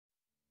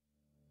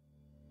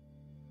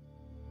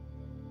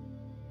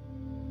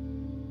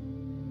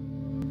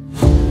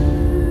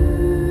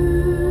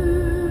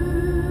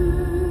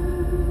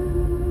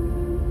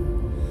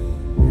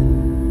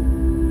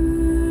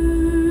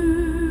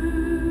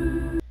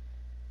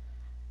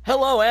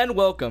Hello and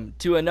welcome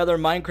to another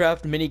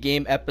Minecraft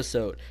minigame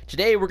episode.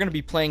 Today we're going to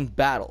be playing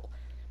Battle,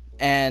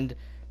 and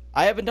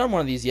I haven't done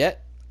one of these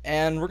yet,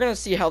 and we're going to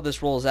see how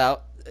this rolls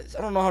out.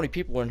 I don't know how many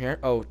people are in here.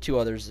 Oh, two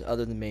others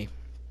other than me.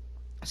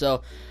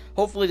 So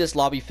hopefully this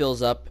lobby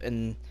fills up,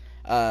 and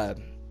we're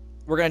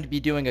going to be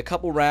doing a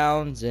couple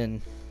rounds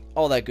and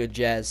all that good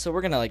jazz. So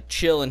we're going to like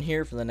chill in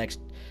here for the next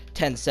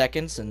 10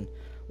 seconds and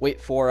wait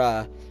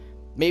for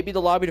maybe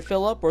the lobby to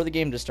fill up or the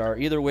game to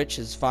start. Either which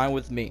is fine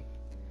with me.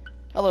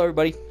 Hello,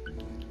 everybody.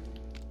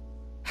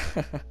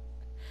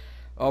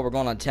 Oh, we're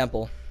going on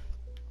Temple.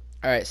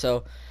 Alright,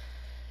 so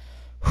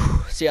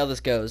see how this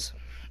goes.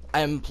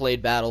 I haven't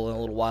played Battle in a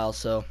little while,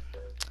 so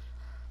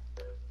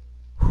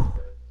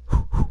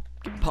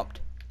get pumped.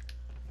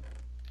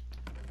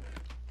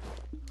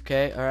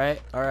 Okay,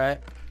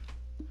 alright.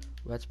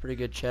 That's pretty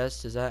good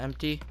chest. Is that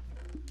empty?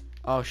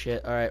 Oh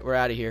shit. Alright, we're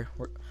out of here.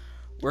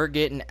 We're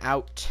getting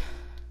out.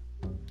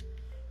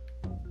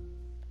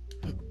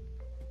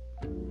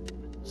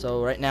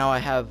 So right now I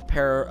have a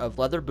pair of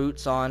leather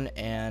boots on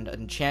and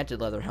an enchanted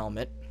leather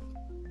helmet.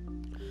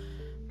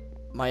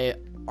 My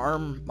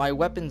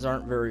weapons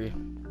aren't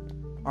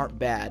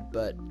bad,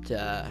 but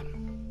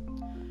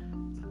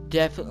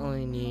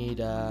definitely need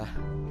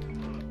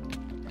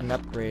an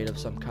upgrade of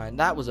some kind.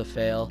 That was a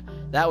fail.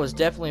 That was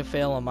definitely a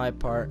fail on my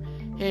part.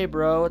 Hey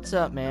bro, what's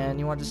up, man?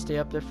 You want to stay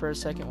up there for a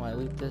second while I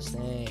loot this?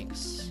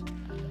 Thanks.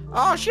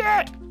 Oh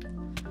shit!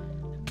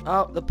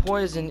 Oh, the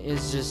poison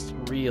is just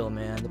real,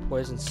 man. The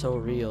poison's so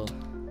real.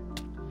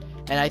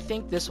 And I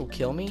think this will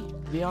kill me,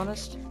 to be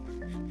honest.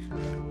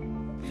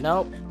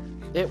 Nope,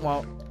 it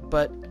won't.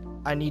 But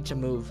I need to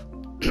move.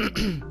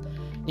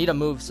 Need to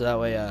move so that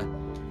way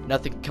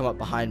nothing can come up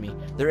behind me.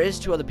 There is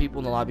two other people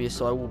in the lobby,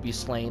 so I will be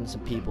slaying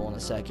some people in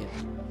a second.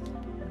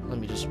 Let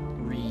me just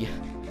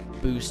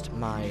re-boost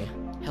my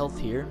health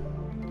here.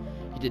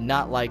 He did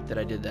not like that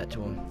I did that to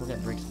him. We're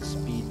gonna drink some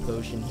speed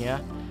potion here.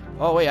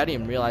 Oh wait, I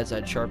didn't even realize I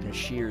had sharpened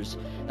shears.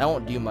 That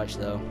won't do much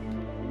though.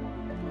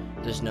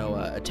 There's no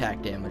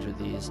attack damage with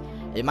these.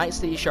 It might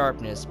say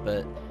sharpness,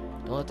 but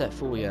don't let that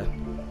fool you.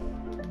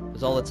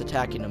 Because all that's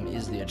attacking them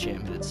is the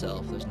enchantment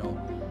itself. There's no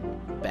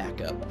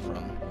backup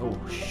from... Oh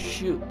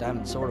shoot,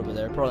 diamond sword over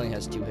there. Probably only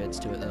has 2 hits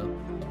to it though.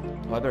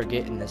 Oh, I better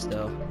get in this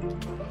though.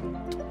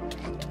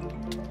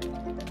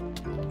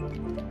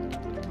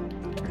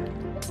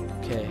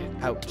 Okay,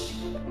 out.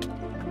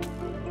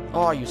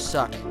 Oh, you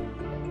suck.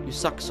 You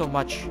suck so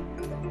much.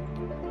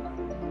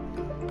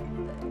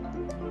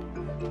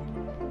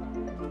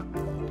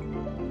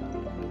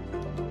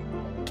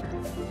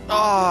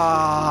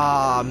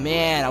 Oh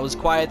man, I was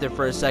quiet there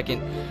for a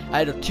second. I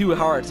had 2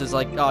 hearts. It's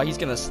like, oh, he's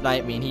gonna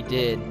snipe me, and he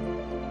did.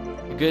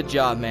 Good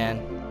job, man.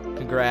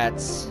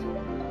 Congrats.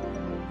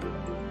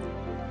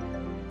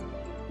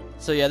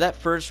 So yeah, that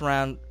first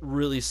round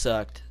really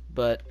sucked,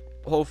 but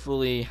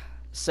hopefully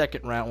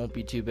second round won't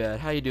be too bad.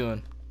 How you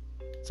doing?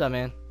 What's up,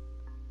 man?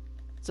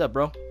 What's up,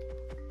 bro?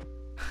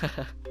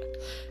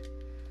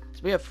 So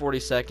we have 40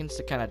 seconds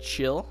to kind of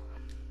chill.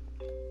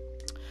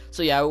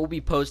 So yeah, I will be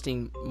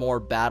posting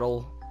more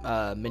battle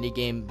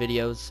minigame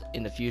videos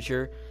in the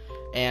future,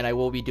 and I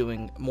will be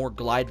doing more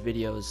glide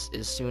videos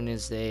as soon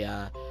as they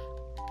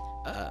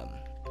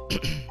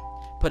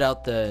put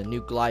out the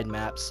new glide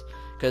maps,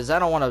 because I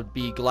don't want to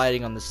be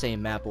gliding on the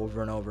same map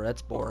over and over.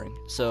 That's boring.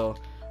 So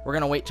we're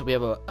gonna wait till we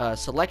have a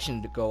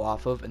selection to go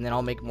off of, and then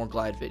I'll make more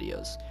glide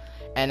videos.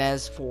 And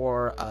as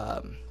for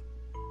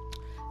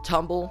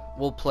Tumble,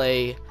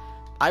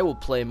 I will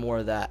play more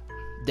of that,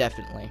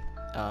 definitely.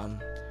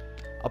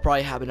 I'll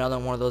probably have another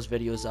one of those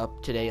videos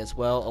up today as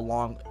well,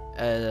 along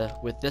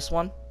with this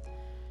one.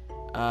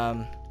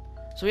 So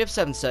we have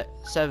 7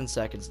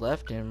 seconds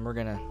left, and we're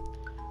gonna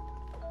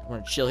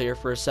chill here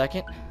for a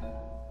second.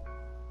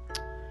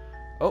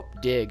 Oh,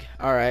 dig.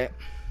 All right.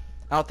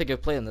 I don't think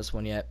I've played on this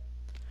one yet.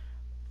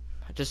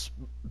 I just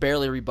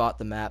barely rebought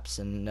the maps,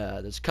 and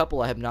there's a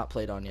couple I have not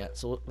played on yet,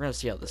 so we're gonna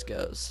see how this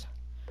goes.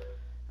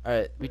 All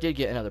right, we did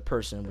get another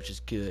person, which is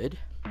good.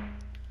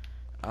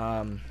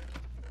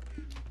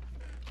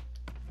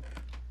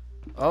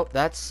 Oh,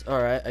 that's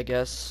alright, I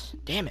guess.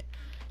 Damn it.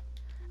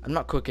 I'm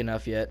not quick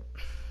enough yet.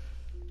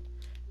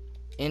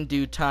 In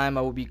due time,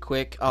 I will be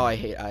quick. Oh, I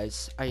hate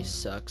ice. Ice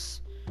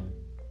sucks.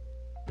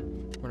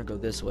 We're gonna go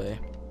this way.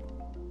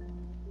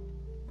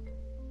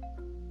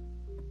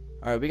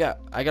 Alright,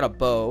 I got a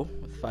bow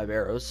with 5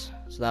 arrows,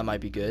 so that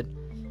might be good.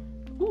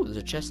 Ooh, there's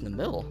a chest in the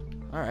middle.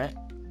 Alright.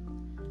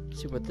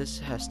 See what this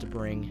has to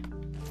bring.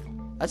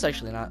 That's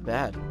actually not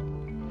bad.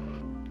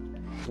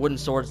 Wooden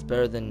sword's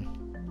better than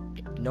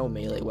no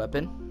melee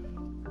weapon.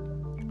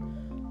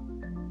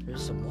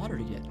 There's some water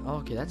to get. Oh,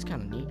 okay, that's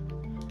kind of neat.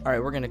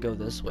 Alright, we're gonna go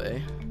this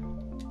way.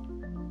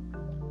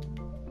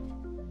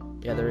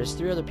 Yeah, there is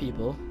 3 other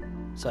people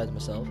besides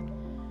myself.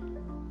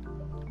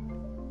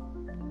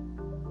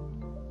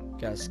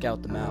 Gotta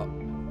scout them out.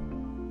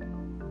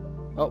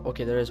 Oh,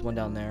 okay, there is one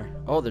down there.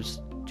 Oh,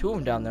 there's 2 of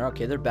them down there.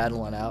 Okay, they're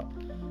battling out.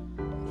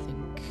 I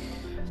think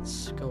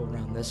let's go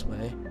around this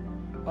way.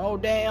 Oh,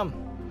 damn!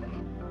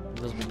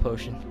 Invisible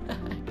potion. I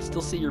can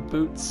still see your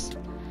boots.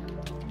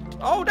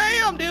 Oh,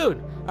 damn,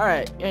 dude. All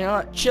right, you know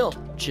what? Chill.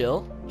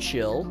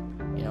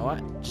 You know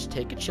what? Just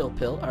take a chill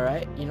pill, all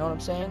right? You know what I'm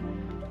saying?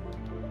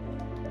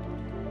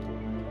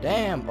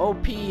 Damn,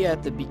 OP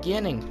at the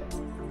beginning.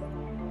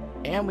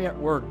 And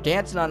we're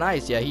dancing on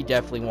ice. Yeah, he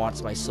definitely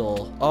wants my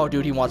soul. Oh,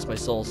 dude, he wants my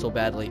soul so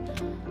badly.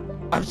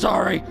 I'm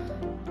sorry.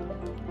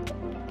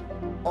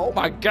 Oh,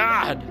 my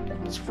God.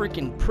 It's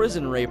freaking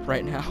prison rape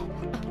right now.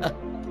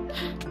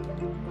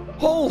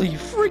 Holy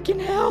freaking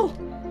hell.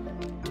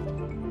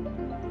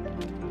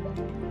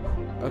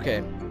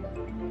 Okay.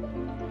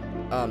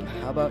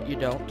 How about you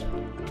don't?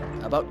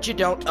 How about you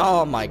don't?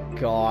 Oh, my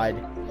God.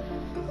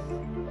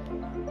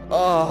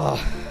 Oh.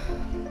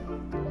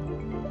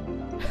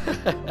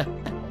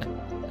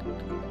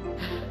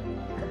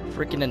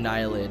 Freaking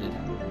annihilated.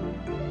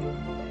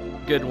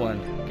 Good one.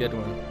 Good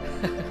one.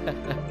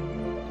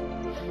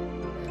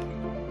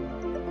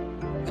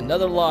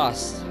 Another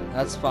loss.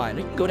 That's fine.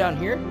 We can go down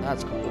here.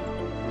 That's cool.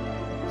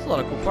 There's a lot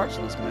of cool parts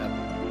of this map.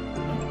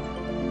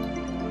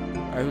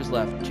 Alright, who's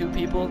left? 2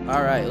 people?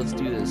 Alright, let's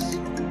do this.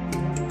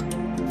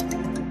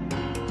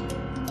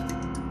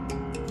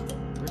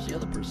 Where's the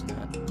other person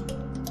at?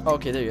 Oh,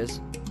 okay, there he is.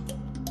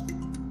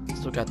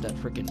 Still got that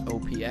freaking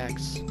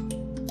OPX.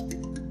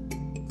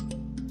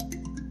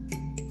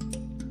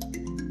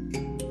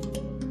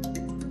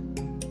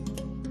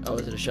 Oh,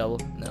 is it a shovel?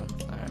 No.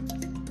 Alright.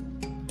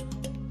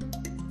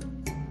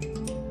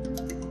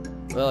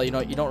 Well, you know,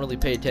 you don't really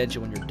pay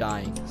attention when you're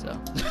dying, so.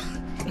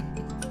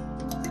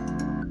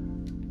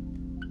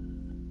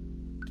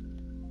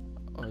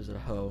 Or is it a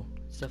hoe?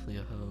 It's definitely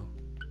a hoe.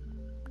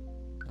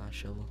 Not a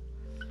shovel.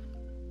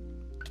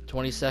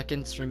 20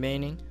 seconds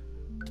remaining.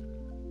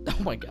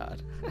 Oh my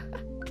God.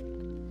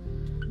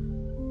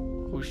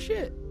 Oh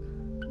shit.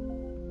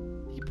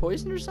 He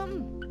poisoned or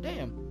something?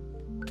 Damn.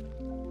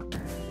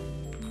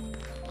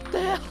 What the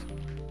hell?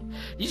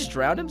 He just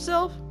drowned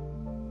himself?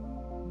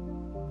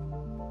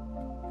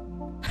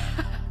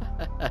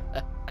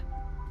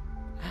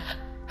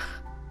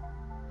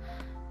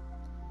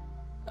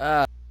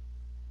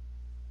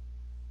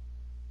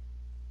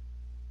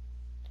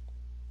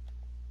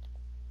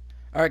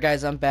 Alright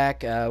guys, I'm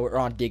back. We're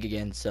on dig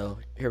again, so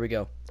here we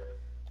go.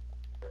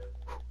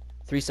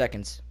 3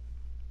 seconds.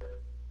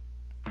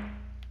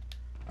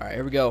 Alright,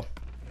 here we go.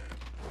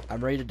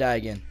 I'm ready to die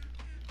again.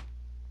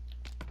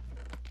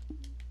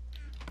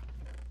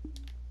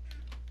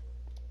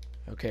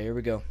 Okay, here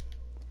we go.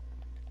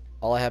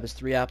 All I have is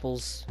 3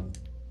 apples,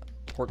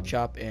 pork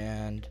chop,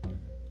 and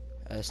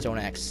a stone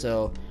axe.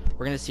 So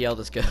we're gonna see how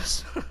this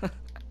goes.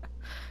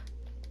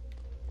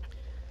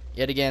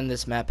 Yet again,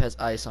 this map has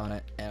ice on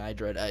it, and I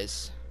dread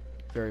ice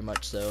very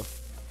much so.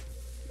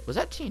 Was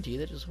that TNT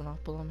that just went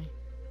off below me?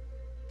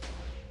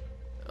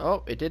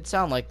 Oh, it did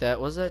sound like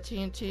that. Was that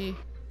TNT?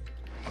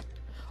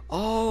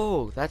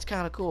 Oh, that's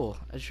kind of cool.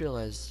 I just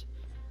realized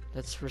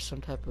that's for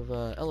some type of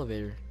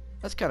elevator.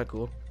 That's kind of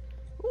cool.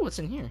 Ooh, what's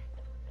in here?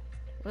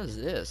 What is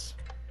this?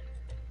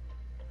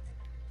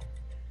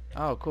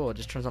 Oh, cool. It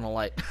just turns on a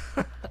light.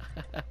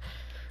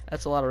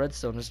 That's a lot of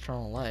redstone. Just turn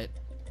on a light.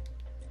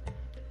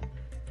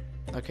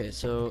 Okay,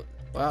 so,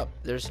 wow,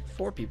 there's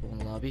 4 people in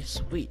the lobby.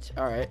 Sweet.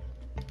 Alright.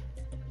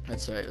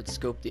 That's alright. Let's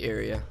scope the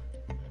area.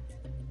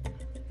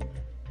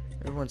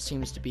 Everyone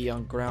seems to be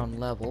on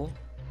ground level.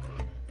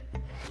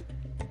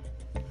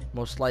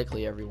 Most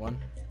likely everyone.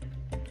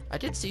 I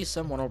did see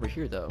someone over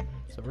here, though.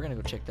 So we're gonna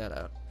go check that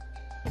out.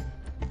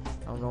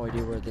 I have no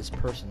idea where this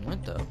person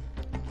went, though.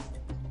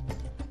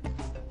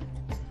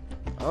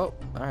 Oh,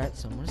 alright.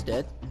 Someone's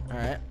dead.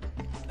 Alright.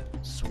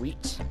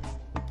 Sweet.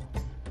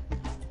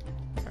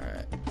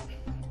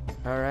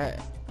 Alright.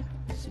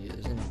 Let's see if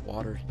there's any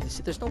water. You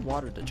see, there's no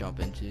water to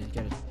jump into. You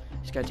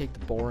just gotta take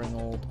the boring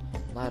old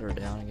ladder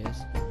down, I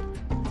guess.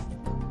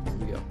 Here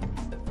we go.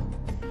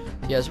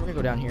 Yeah, so we're gonna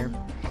go down here.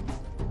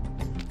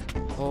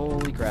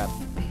 Holy crap.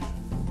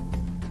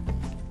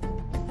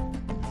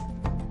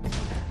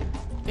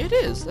 It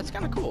is. That's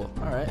kind of cool.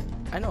 Alright.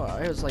 I know.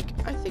 I was like,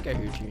 I think I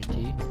hear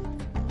TNT.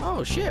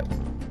 Oh, shit.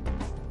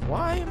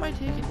 Why am I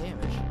taking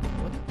damage?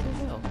 What the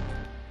hell?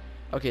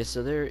 Okay,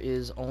 so there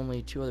is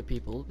only 2 other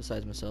people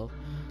besides myself.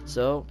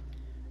 So,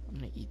 I'm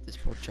gonna eat this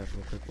pork chop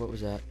real quick. What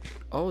was that?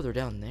 Oh, they're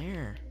down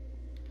there.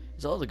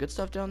 Is all the good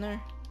stuff down there?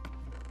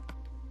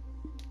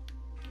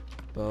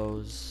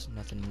 Bows,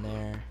 nothing in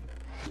there.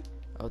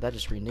 Oh, that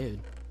just renewed.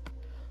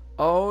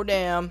 Oh,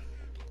 damn.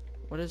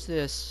 What is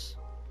this?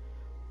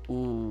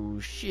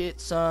 Ooh, shit,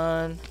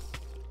 son.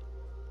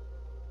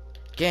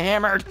 Get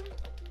hammered.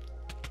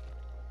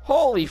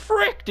 Holy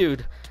frick,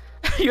 dude.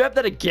 You have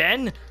that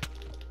again?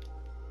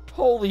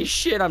 Holy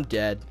shit, I'm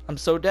dead. I'm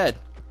so dead.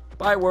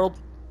 Bye, world.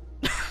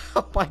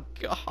 Oh my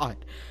God.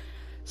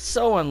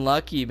 So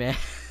unlucky, man.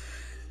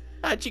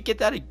 How'd you get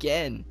that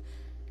again?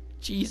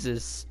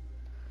 Jesus.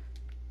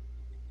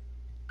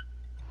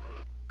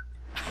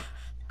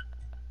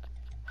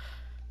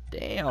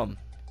 Damn.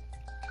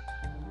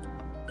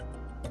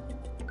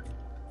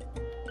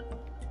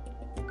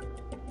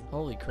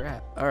 Holy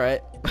crap.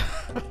 Alright.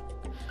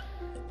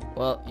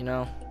 Well, you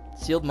know,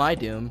 sealed my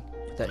doom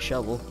with that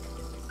shovel.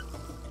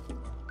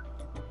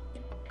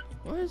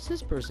 What is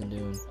this person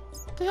doing?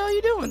 What the hell are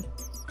you doing?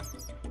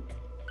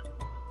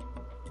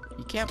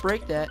 You can't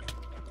break that.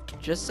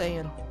 Just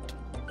saying.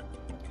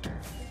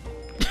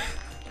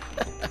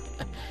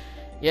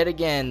 Yet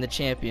again, the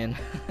champion.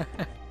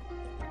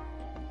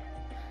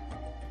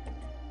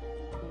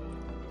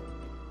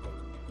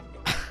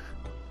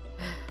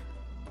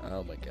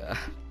 Oh my god.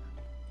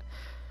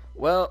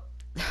 Well,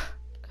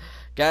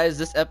 guys,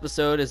 this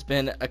episode has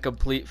been a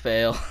complete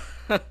fail.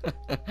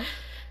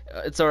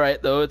 It's alright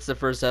though, it's the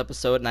first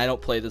episode and I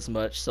don't play this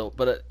much, so,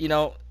 but you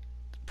know,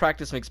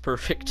 practice makes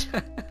perfect.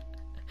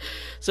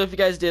 So if you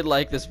guys did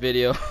like this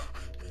video,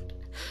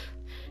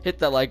 hit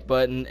that like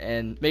button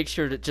and make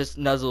sure to just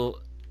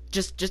nuzzle,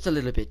 just a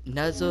little bit,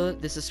 nuzzle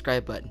the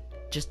subscribe button,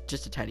 just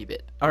a tiny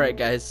bit. Alright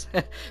guys,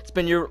 it's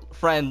been your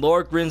friend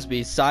Lord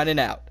Grimsby signing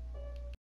out.